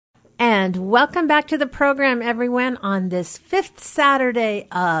And welcome back to the program, everyone, on this 5th Saturday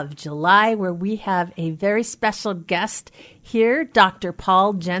of July, where we have a very special guest here, Dr.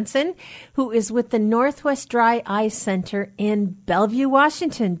 Paul Jensen, who is with the Northwest Dry Eye Center in Bellevue,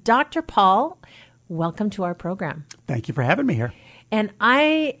 Washington. Dr. Paul, welcome to our program. Thank you for having me here. And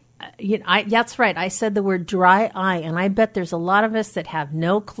that's right. I said the word dry eye, and I bet there's a lot of us that have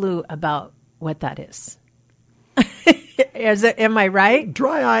no clue about what that is. Am I right?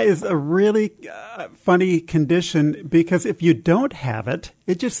 Dry eye is a really funny condition because if you don't have it,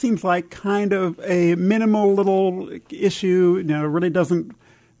 it just seems like kind of a minimal little issue. Really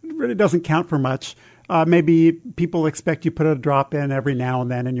doesn't count for much. Maybe people expect you put a drop in every now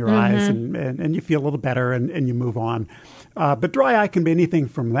and then in your eyes and you feel a little better and you move on. But dry eye can be anything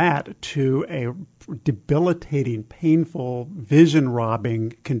from that to a debilitating, painful,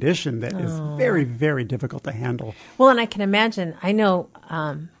 vision-robbing condition that is very, very difficult to handle. Well, and I can imagine, I know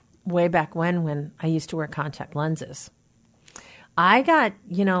way back when I used to wear contact lenses, I got,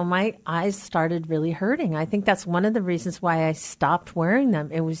 my eyes started really hurting. I think that's one of the reasons why I stopped wearing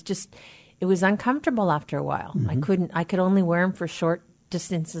them. It was uncomfortable after a while. I could only wear them for short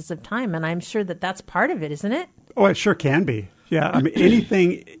distances of time. And I'm sure that that's part of it, isn't it? Oh, it sure can be. Yeah. I mean,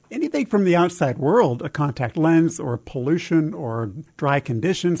 anything from the outside world, a contact lens or pollution or dry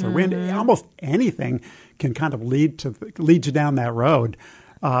conditions or wind, almost anything can kind of lead you down that road.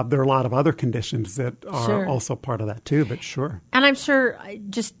 There are a lot of other conditions that are also part of that too, but sure. And I'm sure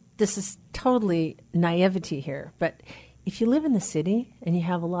this is totally naivety here, but if you live in the city and you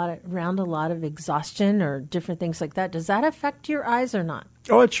have around a lot of exhaustion or different things like that, does that affect your eyes or not?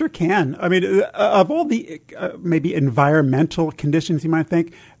 Oh, it sure can. I mean, of all the maybe environmental conditions you might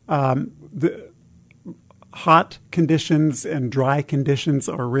think, the hot conditions and dry conditions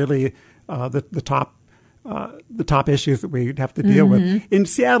are really the top issues that we have to deal with. In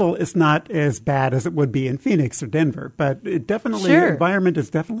Seattle, it's not as bad as it would be in Phoenix or Denver, but environment is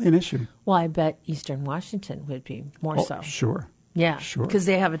definitely an issue. Well, I bet Eastern Washington would be more so. Sure. Yeah, sure. Because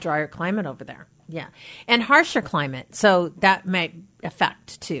they have a drier climate over there. Yeah, and harsher climate, so that might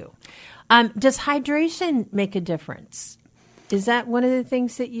affect too. Does hydration make a difference? Is that one of the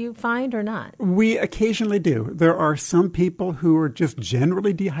things that you find or not? We occasionally do. There are some people who are just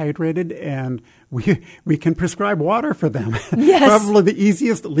generally dehydrated, and we can prescribe water for them. Yes. Probably the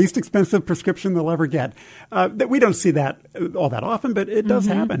easiest, least expensive prescription they'll ever get. That we don't see that all that often, but it does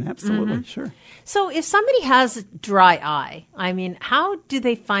happen. Absolutely, sure. So if somebody has dry eye, I mean, how do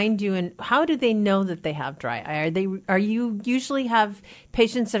they find you, and how do they know that they have dry eye? Are you usually have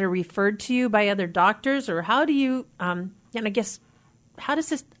patients that are referred to you by other doctors, or how do you? And I guess, how does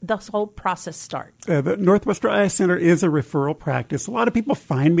this whole process start? The Northwest Dry Eye Center is a referral practice. A lot of people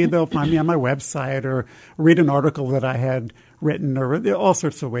find me. They'll find me on my website or read an article that I had written, or all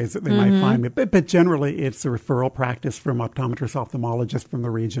sorts of ways that they might find me. But generally, it's a referral practice from optometrists, ophthalmologists from the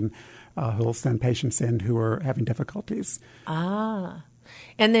region who will send patients in who are having difficulties. Ah.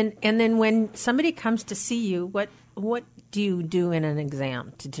 And then when somebody comes to see you, what do you do in an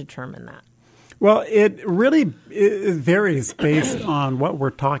exam to determine that? Well, it really varies based on what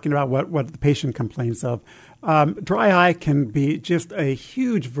we're talking about, what the patient complains of. Dry eye can be just a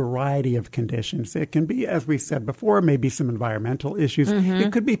huge variety of conditions. It can be, as we said before, maybe some environmental issues.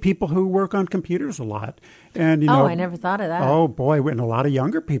 It could be people who work on computers a lot. And, I never thought of that. Oh, boy. And a lot of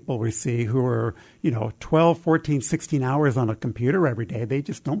younger people we see who are, 12, 14, 16 hours on a computer every day. They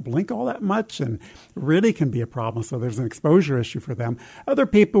just don't blink all that much and really can be a problem. So there's an exposure issue for them. Other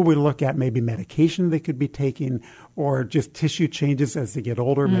people we look at maybe medication they could be taking or just tissue changes as they get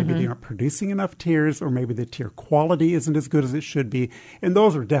older. Maybe they aren't producing enough tears, or maybe the tear quality isn't as good as it should be. And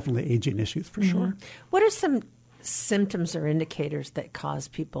those are definitely aging issues for sure. What are some symptoms or indicators that cause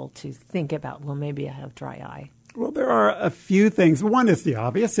people to think about, well, maybe I have dry eye? Well, there are a few things. One is the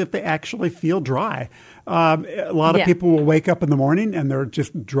obvious, if they actually feel dry. A lot of people will wake up in the morning and they're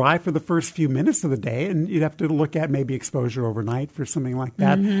just dry for the first few minutes of the day, and you'd have to look at maybe exposure overnight for something like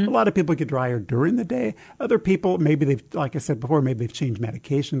that. A lot of people get drier during the day. Other people, maybe they've, like I said before, maybe they've changed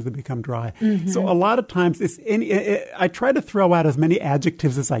medications that become dry. So a lot of times, I try to throw out as many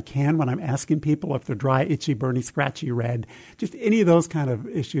adjectives as I can when I'm asking people if they're dry, itchy, burny, scratchy, red, just any of those kind of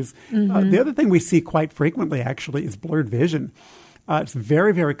issues. The other thing we see quite frequently, actually, is blurred vision. It's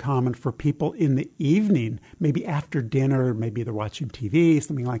very, very common for people in the evening, maybe after dinner, maybe they're watching TV,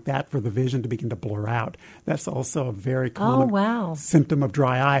 something like that, for the vision to begin to blur out. That's also a very common symptom of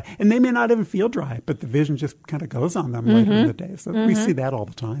dry eye. And they may not even feel dry, but the vision just kind of goes on them later in the day. So we see that all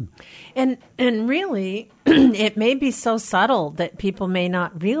the time. And really, it may be so subtle that people may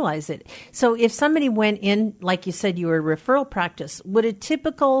not realize it. So if somebody went in, like you said, you were a referral practice, would a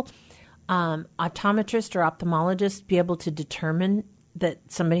typical optometrist or ophthalmologist be able to determine that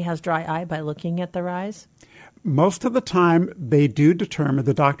somebody has dry eye by looking at their eyes? Most of the time, they do determine,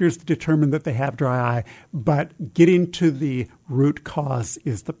 the doctors determine that they have dry eye, but getting to the root cause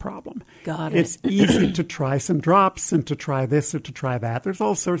is the problem. Got it. It's easy to try some drops and to try this or to try that. There's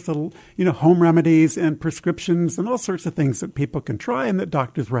all sorts of, home remedies and prescriptions and all sorts of things that people can try and that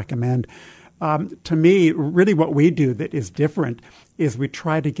doctors recommend. To me, really what we do that is different is we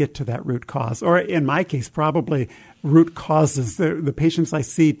try to get to that root cause, or in my case, probably root causes. The patients I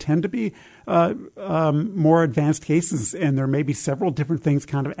see tend to be more advanced cases, and there may be several different things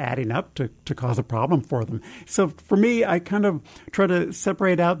kind of adding up to cause a problem for them. So for me, I kind of try to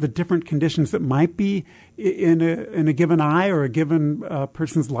separate out the different conditions that might be in a given eye or a given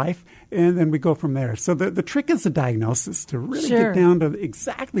person's life, and then we go from there. So the trick is the diagnosis, to really get down to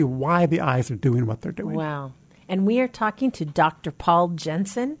exactly why the eyes are doing what they're doing. Wow. And we are talking to Dr. Paul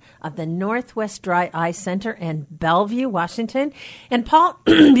Jensen of the Northwest Dry Eye Center in Bellevue, Washington. And Paul,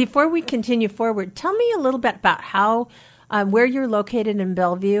 before we continue forward, tell me a little bit about how, where you're located in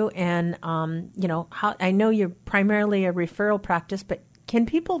Bellevue, and how I know you're primarily a referral practice, but can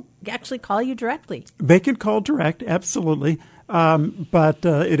people actually call you directly? They can call direct, absolutely. But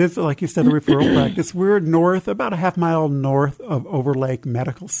it is, like you said, a referral practice. We're about a half mile north of Overlake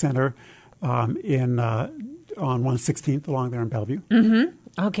Medical Center on 116th along there in Bellevue.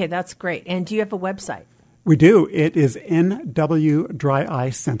 Mm-hmm. Okay, that's great. And do you have a website? We do. It is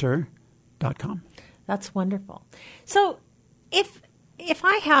nwdryeyecenter.com. That's wonderful. So if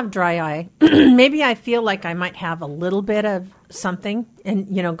I have dry eye, maybe I feel like I might have a little bit of something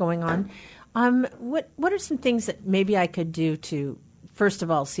going on. What are some things that maybe I could do to, first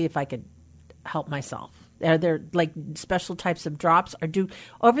of all, see if I could help myself? Are there like special types of drops, or do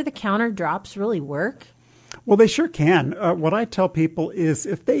over-the-counter drops really work? Well, they sure can. What I tell people is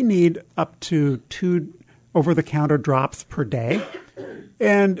if they need up to 2 over-the-counter drops per day,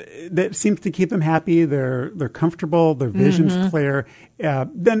 and that seems to keep them happy, they're comfortable, their vision's clear,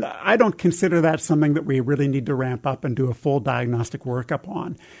 then I don't consider that something that we really need to ramp up and do a full diagnostic workup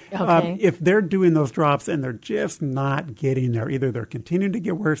on. Okay. If they're doing those drops and they're just not getting there, either they're continuing to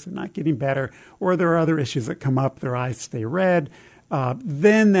get worse and not getting better, or there are other issues that come up, their eyes stay red,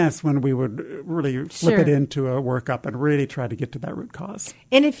 then that's when we would really flip it into a workup and really try to get to that root cause.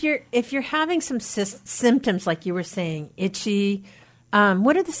 And if you're having some symptoms, like you were saying, itchy,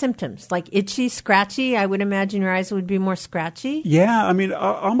 what are the symptoms? Like itchy, scratchy? I would imagine your eyes would be more scratchy. Yeah, I mean,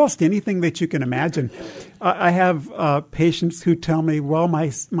 almost anything that you can imagine. I have patients who tell me, well,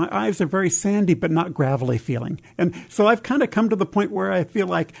 my eyes are very sandy but not gravelly feeling. And so I've kind of come to the point where I feel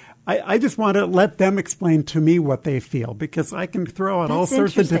like I just want to let them explain to me what they feel, because I can throw out all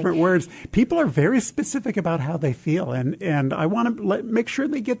sorts of different words. People are very specific about how they feel, and I want to make sure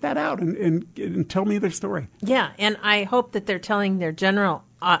they get that out and tell me their story. Yeah, and I hope that they're telling their general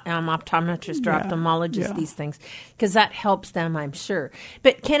optometrist or ophthalmologist these things, because that helps them, I'm sure.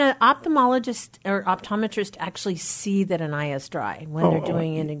 But can an ophthalmologist or optometrist actually see that an eye is dry when they're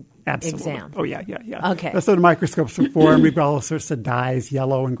doing an exam? Oh, yeah. Okay. That's what the microscopes are for. And we've got all sorts of dyes,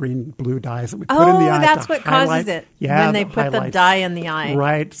 yellow and green, blue dyes that we put in the eye. That's what causes it, when they put the dye in the eye.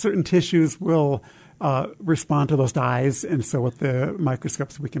 Right. Certain tissues will respond to those dyes, and so with the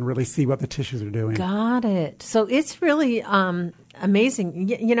microscopes we can really see what the tissues are doing. Got it. So it's really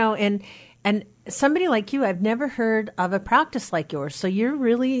amazing, and somebody like you, I've never heard of a practice like yours, so you're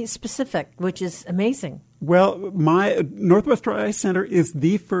really specific, which is amazing. Well, my Northwest Dry Eye Center is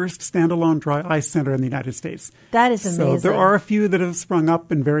the first standalone dry eye center in the United States. That is amazing. So there are a few that have sprung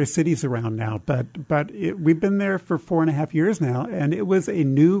up in various cities around now, but we've been there for 4.5 years now, and it was a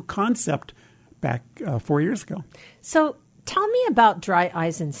new concept back 4 years ago. So tell me about dry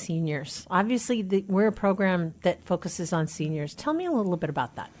eyes in seniors. Obviously, we're a program that focuses on seniors. Tell me a little bit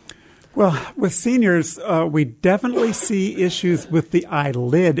about that. Well, with seniors, we definitely see issues with the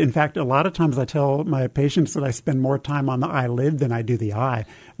eyelid. In fact, a lot of times I tell my patients that I spend more time on the eyelid than I do the eye.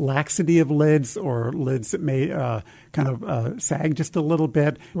 Laxity of lids, or lids that may sag just a little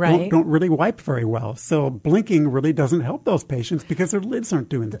bit, don't really wipe very well. So blinking really doesn't help those patients because their lids aren't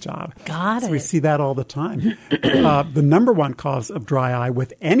doing the job. Got it. So we see that all the time. The number one cause of dry eye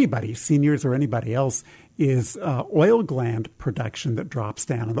with anybody, seniors or anybody else, is oil gland production that drops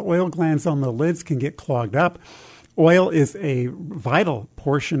down. And the oil glands on the lids can get clogged up. Oil is a vital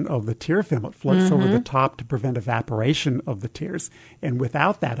portion of the tear film. It floats over the top to prevent evaporation of the tears. And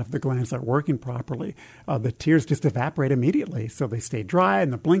without that, if the glands aren't working properly, the tears just evaporate immediately. So they stay dry,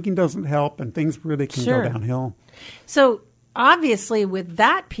 and the blinking doesn't help, and things really can go downhill. So obviously with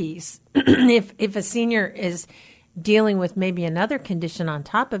that piece, if a senior is dealing with maybe another condition on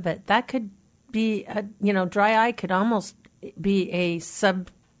top of it, that could be, dry eye could almost be a sub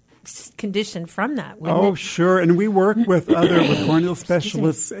condition from that. Oh, sure. And we work with other corneal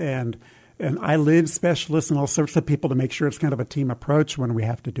specialists and eyelid specialists and all sorts of people to make sure it's kind of a team approach when we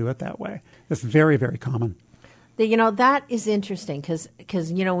have to do it that way. It's very, very common. That is interesting because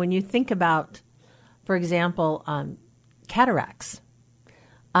when you think about, for example, cataracts,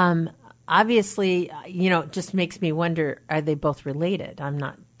 obviously, it just makes me wonder, are they both related? I'm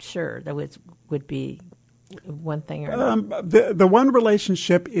not sure. That would be one thing or another. The one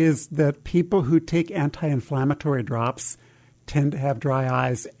relationship is that people who take anti-inflammatory drops tend to have dry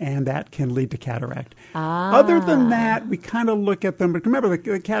eyes, and that can lead to cataract. Other than that, we kind of look at them. But remember,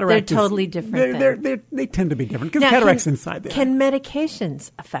 the cataract they're totally different. They tend to be different because cataract's inside there. Can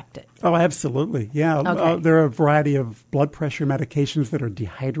medications affect it? Oh, absolutely. Yeah. Okay. There are a variety of blood pressure medications that are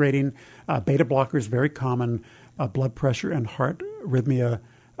dehydrating. Beta blockers, very common. Blood pressure and heart arrhythmia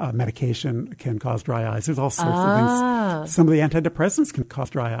medication can cause dry eyes. There's all sorts of things. Some of the antidepressants can cause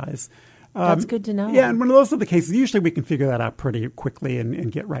dry eyes. That's good to know. Yeah, and when those are the cases, usually we can figure that out pretty quickly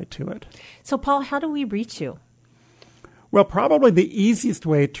and get right to it. So, Paul, how do we reach you? Well, probably the easiest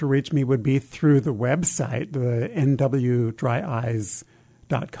way to reach me would be through the website, the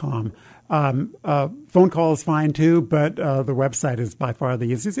nwdryeyes.com. Phone call is fine too, but the website is by far the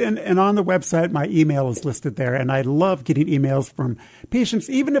easiest. And on the website, my email is listed there. And I love getting emails from patients,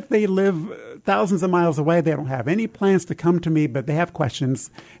 even if they live thousands of miles away. They don't have any plans to come to me, but they have questions.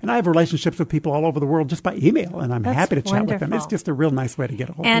 And I have relationships with people all over the world just by email, and I'm happy to chat with them. It's just a real nice way to get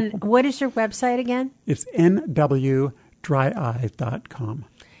a hold of people. And what is your website again? It's nwdryeyes.com.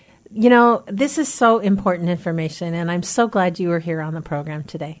 This is so important information, and I'm so glad you were here on the program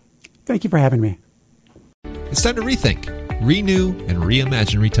today. Thank you for having me. It's time to rethink, renew, and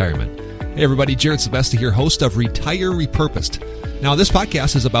reimagine retirement. Hey everybody, Jared Sebesta here, host of Retire Repurposed. Now this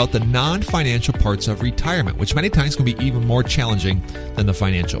podcast is about the non-financial parts of retirement, which many times can be even more challenging than the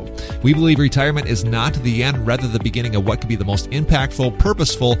financial. We believe retirement is not the end, rather the beginning of what could be the most impactful,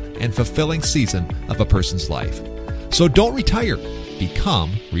 purposeful, and fulfilling season of a person's life. So don't retire,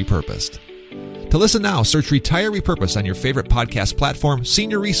 become repurposed. To listen now, search Retire Repurposed on your favorite podcast platform,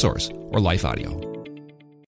 Senior Resource, or Life Audio.